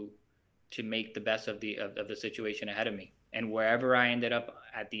to make the best of the situation ahead of me. And wherever I ended up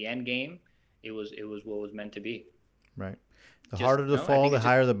at the end game, it was what was meant to be. Right. The Just harder the I fall, think the it's just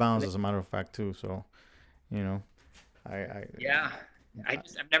higher the bounce, as a matter of fact, too. So, you know, I yeah. I've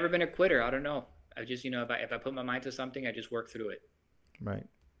never been a quitter. I don't know. I just if I put my mind to something, I just work through it. right.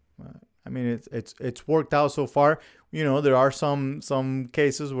 I mean, it's worked out so far. There are some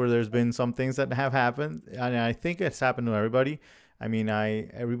cases where there's been some things that have happened, and I think it's happened to everybody. I mean,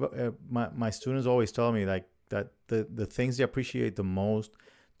 everybody, my students always tell me like that the things they appreciate the most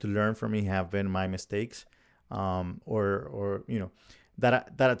to learn from me have been my mistakes, or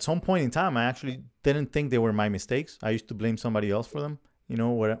that at some point in time I actually didn't think they were my mistakes. I used to blame somebody else for them.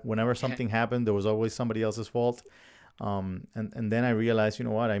 Whenever something happened, there was always somebody else's fault. And then I realized, you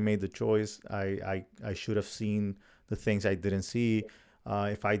know what, I made the choice. I should have seen the things I didn't see.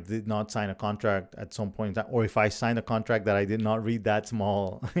 If I did not sign a contract at some point in time, or if I signed a contract that I did not read that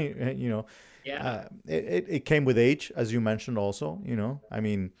small, Yeah. it came with age, as you mentioned also, I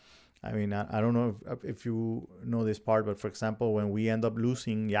don't know if you know this part, but for example, when we end up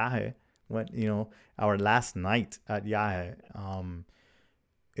losing Yahe, when, our last night at Yahe,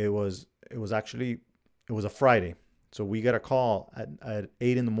 it was a Friday. So we got a call at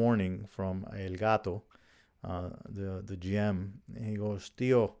 8 in the morning from El Gato, the GM. And he goes,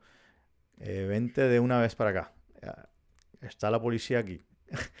 tío, vente de una vez para acá. Está la policía aquí.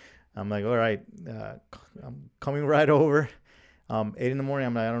 I'm like, all right, I'm coming right over. 8 in the morning,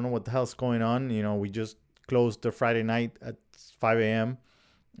 I'm like, I don't know what the hell's going on. We just closed the Friday night at 5 a.m.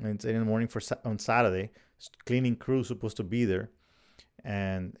 And it's 8 in the morning on Saturday. Cleaning crew supposed to be there.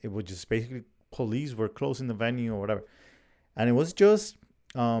 And it was just basically police were closing the venue or whatever. And it was just,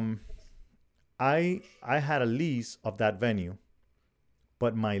 I had a lease of that venue,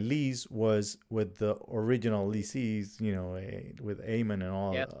 but my lease was with the original lessees, with Eamon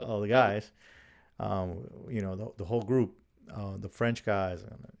and Yeah. all the guys, the whole group, the French guys,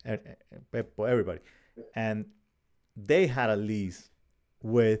 and Pepo, everybody. And they had a lease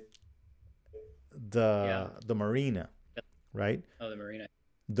with Yeah. the marina, right? Oh, the marina.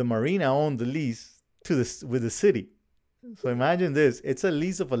 The marina owned the lease with the city. So imagine this. It's a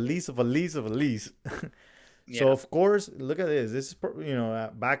lease of a lease of a lease of a lease. So Yeah. of course, look at this. This is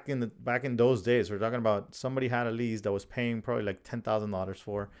back in those days. We're talking about somebody had a lease that was paying probably like $10,000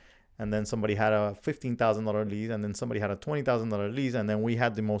 for, and then somebody had a $15,000 lease, and then somebody had a $20,000 lease, and then we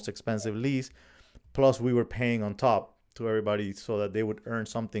had the most expensive lease. Plus, we were paying on top to everybody so that they would earn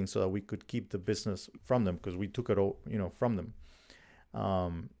something, so that we could keep the business from them, because we took it from them.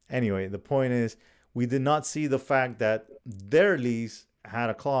 Anyway, the point is, we did not see the fact that their lease had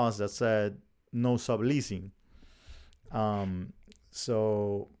a clause that said no subleasing.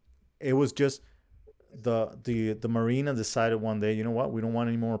 So it was just the marina decided one day, you know what, we don't want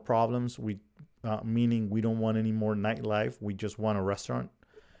any more problems. Meaning we don't want any more nightlife. We just want a restaurant,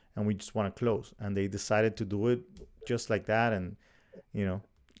 and we just want to close. And they decided to do it just like that, and you know,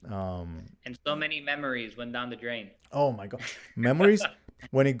 And so many memories went down the drain. oh my god, memories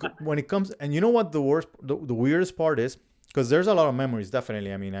when it comes. And you know what the weirdest part is, because there's a lot of memories,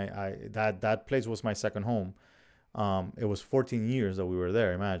 definitely. I mean, I that place was my second home. It was 14 years that we were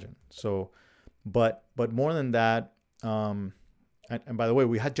there, imagine. So But more than that, and by the way,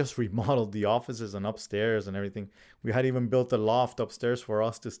 we had just remodeled the offices and upstairs and everything. We had even built a loft upstairs for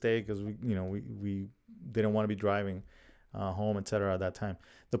us to stay because we didn't want to be driving home, etc. At that time.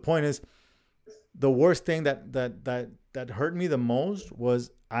 The point is, the worst thing that hurt me the most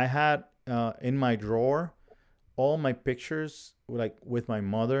was I had in my drawer all my pictures, like with my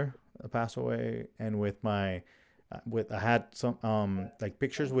mother passed away, and with my with I had some like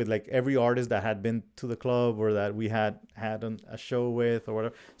pictures with like every artist that had been to the club or that we had a show with or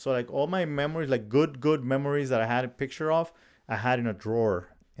whatever. So like all my memories, like good memories that I had a picture of, I had in a drawer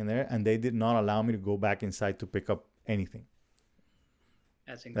in there, and they did not allow me to go back inside to pick up anything.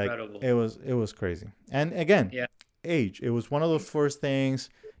 That's Like incredible. it was crazy. And again, Yeah. age. It was one of those first things,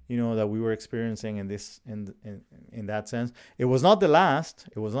 that we were experiencing in this in that sense. It was not the last.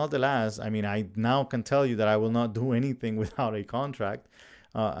 It was not the last. I mean, I now can tell you that I will not do anything without a contract,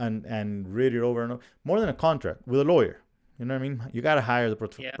 and read it over and over. More than a contract, with a lawyer. You know what I mean? You got to hire the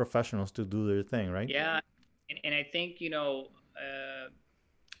Yeah. professionals to do their thing, right? Yeah. And I think,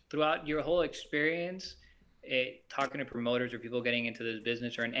 throughout your whole experience, talking to promoters or people getting into this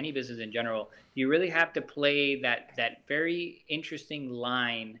business or in any business in general, you really have to play that very interesting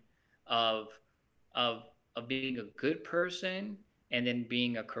line of of of being a good person and then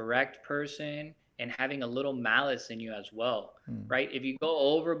being a correct person and having a little malice in you as well, Mm, right? If you go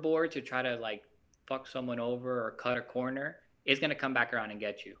overboard to try to like fuck someone over or cut a corner, it's gonna come back around and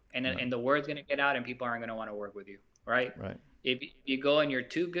get you, right, and the word's gonna get out, and people aren't gonna want to work with you, right? right, If you go and you're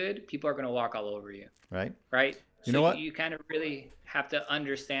too good, people are gonna walk all over you, right. right? You So know what? you kind of really have to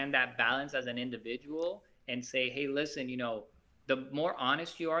understand that balance as an individual and say, hey, listen, the more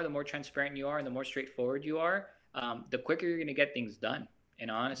honest you are, the more transparent you are, and the more straightforward you are, the quicker you're going to get things done. In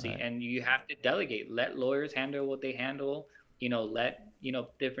honesty, Right, and you have to delegate. Let lawyers handle what they handle. Let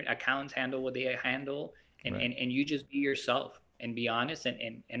different accountants handle what they handle, and right, and you just be yourself and be honest,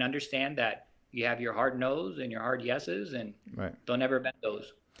 and understand that you have your hard no's and your hard yeses, and right. don't ever bend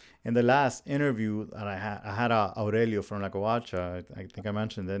those. In the last interview that I had Aurelio from La Covacha. I think I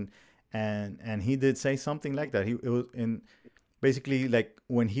mentioned it, and he did say something like that. It was in basically like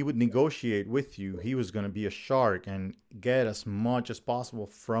when he would negotiate with you, he was going to be a shark and get as much as possible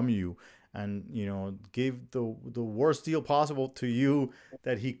from you, and give the worst deal possible to you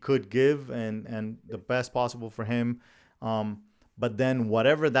that he could give, and the best possible for him. Um, but then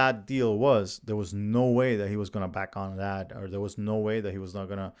whatever that deal was, there was no way that he was going to back on that, or there was no way that he was not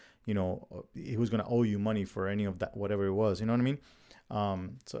going to, he was going to owe you money for any of that, whatever it was. You know what I mean?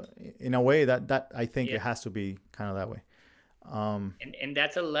 So in a way, that I think Yeah. it has to be kind of that way. Um, And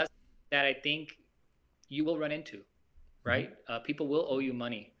that's a lesson that I think you will run into, mhm, right? People will owe you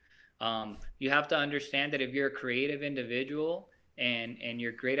money. You have to understand that if you're a creative individual and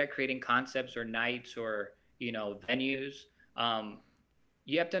you're great at creating concepts or nights or venues, um,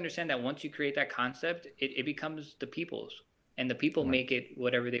 you have to understand that once you create that concept, it becomes the people's, and the people right, make it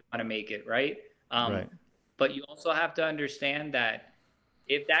whatever they want to make it, right? Um, right, but you also have to understand that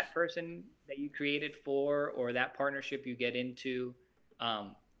if that person that you created for or that partnership you get into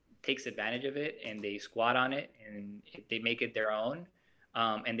um, takes advantage of it and they squat on it and if they make it their own,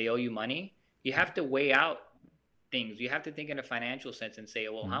 and they owe you money, you have to weigh out things. You have to think in a financial sense and say,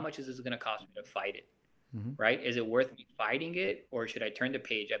 well, how mm, much is this going to cost me to fight it? mhm, Right? Is it worth me fighting it, or should I turn the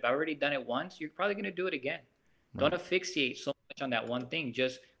page? I've already done it once. You're probably going to do it again. Don't right, asphyxiate so much on that one thing.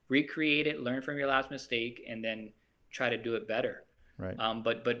 Just recreate it, learn from your last mistake, and then try to do it better. right,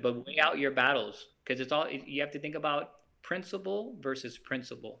 But weigh out your battles, because it's all you have to think about: principle versus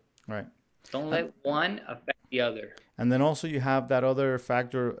principle. right. Don't And let one affect the other. and then also you have that other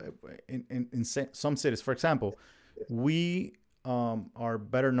factor in some cities. For example, we are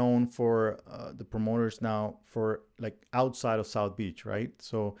better known for the promoters now for like outside of South Beach, right?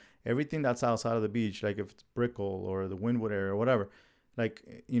 So everything that's outside of the beach, like if it's Brickell or the Wynwood area or whatever, like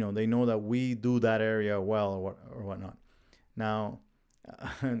they know that we do that area well or whatnot. Now,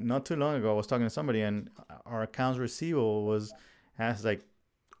 not too long ago, I was talking to somebody, and our accounts receivable has like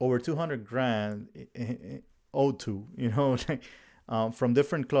over 200 grand owed to, like, from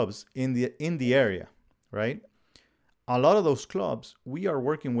different clubs in the area, right? A lot of those clubs we are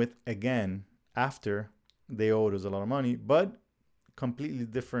working with again after they owed us a lot of money, but completely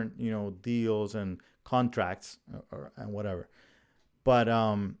different, deals and contracts, and whatever. But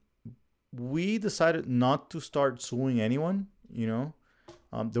we decided not to start suing anyone.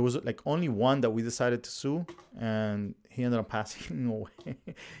 There was like only one that we decided to sue, and he ended up passing away.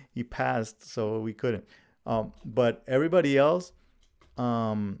 He passed, so we couldn't. But everybody else,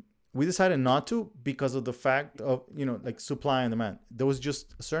 we decided not to because of the fact of like supply and demand. There was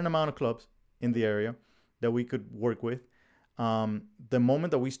just a certain amount of clubs, in the area that we could work with. The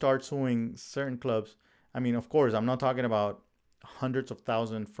moment that we start suing certain clubs, I mean, of course, I'm not talking about hundreds of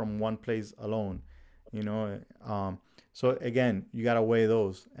thousands from one place alone, you know. So again, you gotta weigh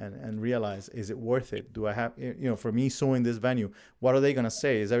those and realize, is it worth it? Do I have, for me suing this venue, what are they gonna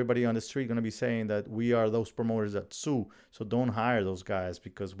say? Is everybody on the street gonna be saying that we are those promoters that sue? So don't hire those guys,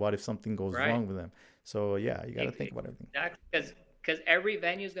 because what if something goes Right. wrong with them? So yeah, you gotta think about everything. Exactly. Because every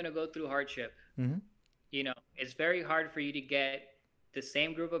venue is going to go through hardship. Hmm. It's very hard for you to get the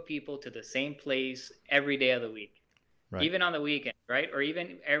same group of people to the same place every day of the week, Right. even on the weekend, right? Or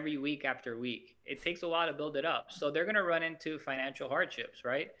even every week after week. It takes a while to build it up. So they're going to run into financial hardships,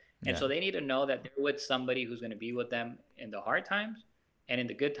 right? And Yeah. so they need to know that they're with somebody who's going to be with them in the hard times and in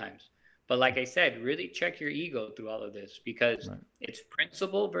the good times. But like I said, really check your ego through all of this, because Right. it's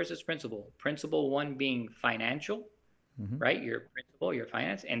principle versus principle. Principle one being financial, Hmm. right? Your principle, your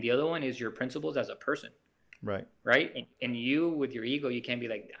finance, and the other one is your principles as a person, Right. right? And you, with your ego, you can't be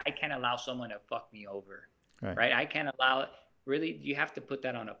like, I can't allow someone to fuck me over, Right. right? I can't allow it. Really, you have to put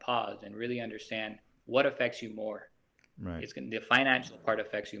that on a pause and really understand what affects you more. Right. The financial part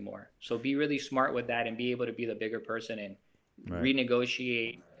affects you more. So be really smart with that and be able to be the bigger person and Right.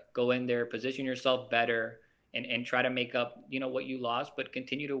 renegotiate, go in there, position yourself better, and try to make up, what you lost, but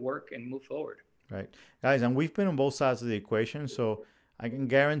continue to work and move forward. Right. Guys, and we've been on both sides of the equation, so I can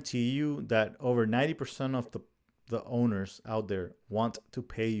guarantee you that over 90% of the owners out there want to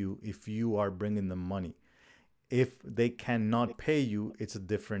pay you if you are bringing them money. If they cannot pay you, it's a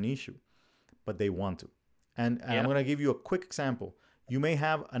different issue, but they want to. And I'm Yep. going to give you a quick example. You may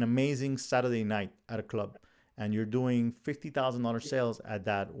have an amazing Saturday night at a club, and you're doing $50,000 sales at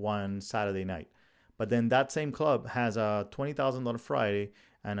that one Saturday night. But then that same club has a $20,000 Friday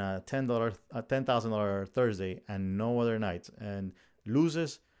and a $10,000 Thursday and no other nights, and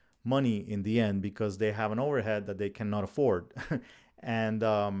loses money in the end because they have an overhead that they cannot afford. And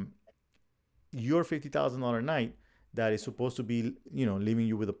your $50,000 night that is supposed to be, leaving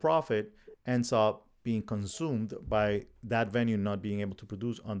you with a profit, ends up being consumed by that venue not being able to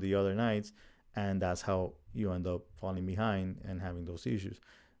produce on the other nights, and that's how you end up falling behind and having those issues.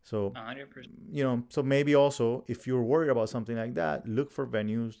 So 100%. so maybe also, if you're worried about something like that, look for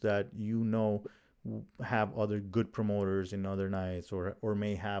venues that have other good promoters in other nights, or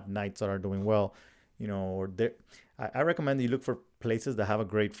may have nights that are doing well, or there. I recommend you look for places that have a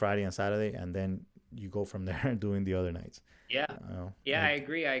great Friday and Saturday, and then you go from there doing the other nights. Yeah. Yeah, I Like.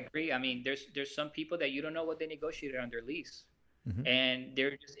 agree. I agree. I mean, there's some people that you don't know what they negotiated on their lease, Hmm. and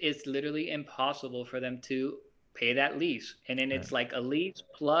it's literally impossible for them to pay that lease. And then Right. it's like a lease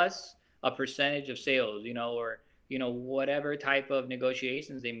plus a percentage of sales, or whatever type of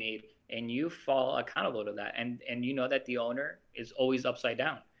negotiations they made, and you fall accountable to that. And you know that the owner is always upside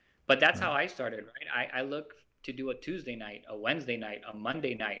down. But that's Right. how I started, right? I look to do a Tuesday night, a Wednesday night, a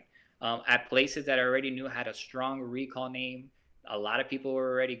Monday night, at places that I already knew had a strong recall name. A lot of people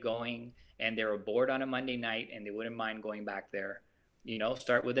were already going, and they were bored on a Monday night, and they wouldn't mind going back there.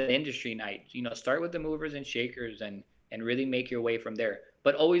 Start with an industry night. Start with the movers and shakers, and really make your way from there.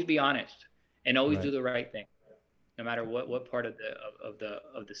 But always be honest, and always Right. do the right thing, no matter what part of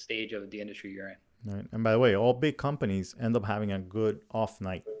the stage of the industry you're in. Right. And by the way, all big companies end up having a good off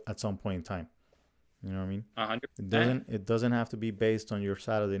night at some point in time. You know what I mean? A hundred It percent. doesn't it doesn't have to be based on your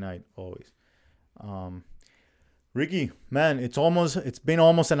Saturday night always. Um, Ricky, man, it's been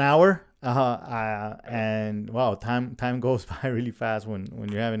almost an hour, and wow, time goes by really fast when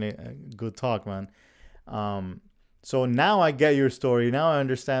you're having a good talk, man. Um, so now I get your story. Now I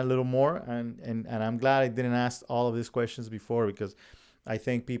understand a little more, and I'm glad I didn't ask all of these questions before, because I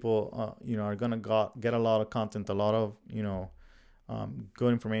think people, are gonna get a lot of content, a lot of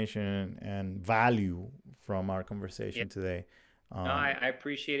good information and value from our Yeah. conversation today. No, Um, I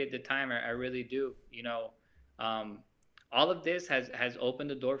appreciated the time. I really do. Um, all of this has opened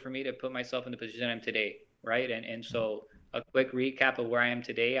the door for me to put myself in the position I'm today, right? And so a quick recap of where I am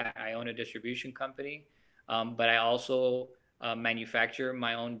today. I own a distribution company, but I also manufacture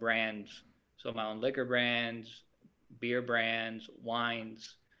my own brands. So my own liquor brands, beer brands,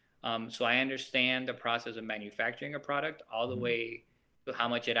 wines. So I understand the process of manufacturing a product all the mhm, way to how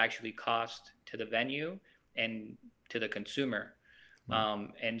much it actually costs to the venue and to the consumer. right,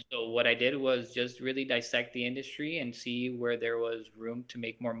 And so what I did was just really dissect the industry and see where there was room to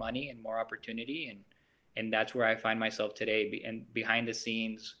make more money and more opportunity, and that's where I find myself today, and behind the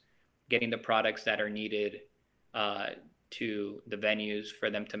scenes, getting the products that are needed uh, to the venues for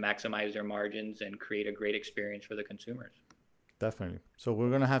them to maximize their margins and create a great experience for the consumers. definitely. So we're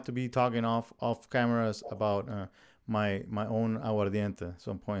gonna have to be talking off cameras about my own aguardiente at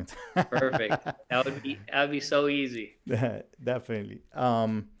some point. Perfect. That would be so easy. Definitely.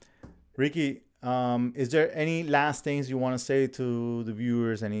 Ricky, is there any last things you want to say to the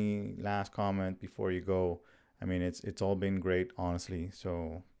viewers? Any last comment before you go? I mean, it's all been great, honestly.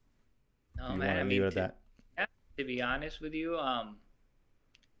 So, do No, you want man. to I leave it mean, at that? yeah, to be honest with you,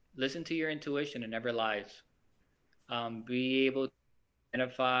 listen to your intuition. It never lies. Be able to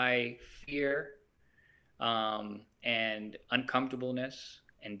identify fear, and uncomfortableness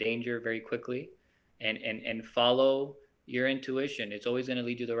and danger very quickly, and follow your intuition. It's always going to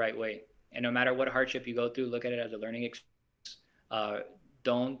lead you the right way. And no matter what hardship you go through, look at it as a learning experience. Uh,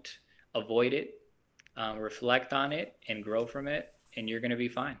 don't avoid it. Reflect on it and grow from it, and you're going to be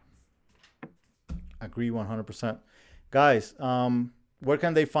fine. Agree 100%. Guys, where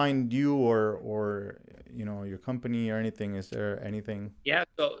can they find you, or your company or anything? Is there anything? Yeah,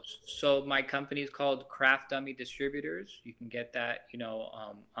 so my company is called Craft Dummy Distributors. You can get that,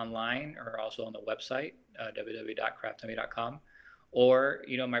 online or also on the website, www.craftdummy.com. Or,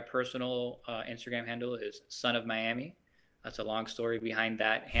 my personal Instagram handle is Son of Miami. That's a long story behind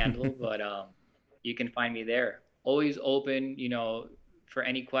that handle, but you can find me there. Always open, for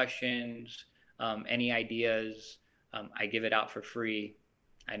any questions, any ideas. I give it out for free.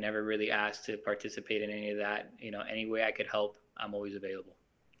 I never really asked to participate in any of that. Any way I could help, I'm always available.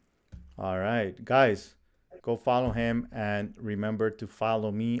 All right, guys, go follow him and remember to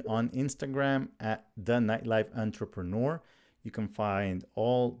follow me on Instagram at the Nightlife Entrepreneur. You can find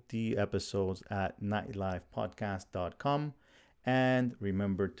all the episodes at nightlifepodcast.com. And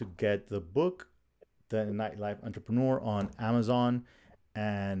remember to get the book, The Nightlife Entrepreneur, on Amazon,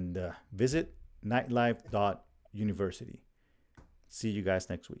 and visit nightlife.university. See you guys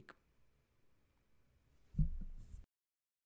next week.